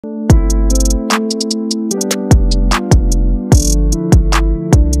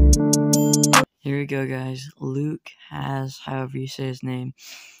go, guys. Luke Hasz, however you say his name.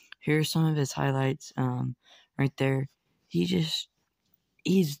 Here's some of his highlights. Right there. He's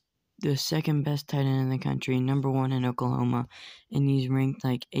the second best tight end in the country, number one in Oklahoma, and he's ranked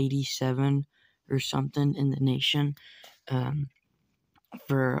like 87 or something in the nation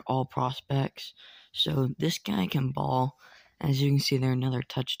for all prospects. So this guy can ball. As you can see there, another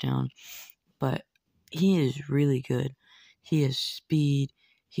touchdown. But he is really good. He has speed.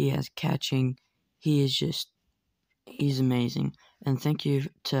 He has catching. He's amazing. And thank you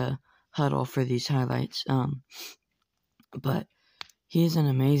to Huddle for these highlights. But he is an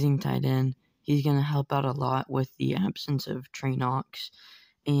amazing tight end. He's going to help out a lot with the absence of Trey Knox.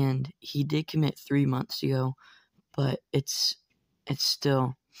 And he did commit 3 months ago, but it's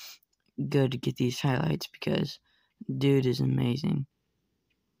still good to get these highlights because dude is amazing.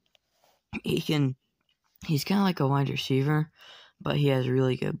 He's kind of like a wide receiver, but he has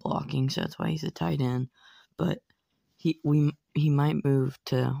really good blocking, so that's why he's a tight end. But he might move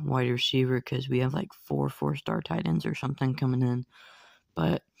to wide receiver because we have like 4-star tight ends or something coming in.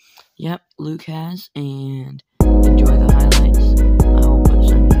 But yep, Luke Hasz, and enjoy the highlights.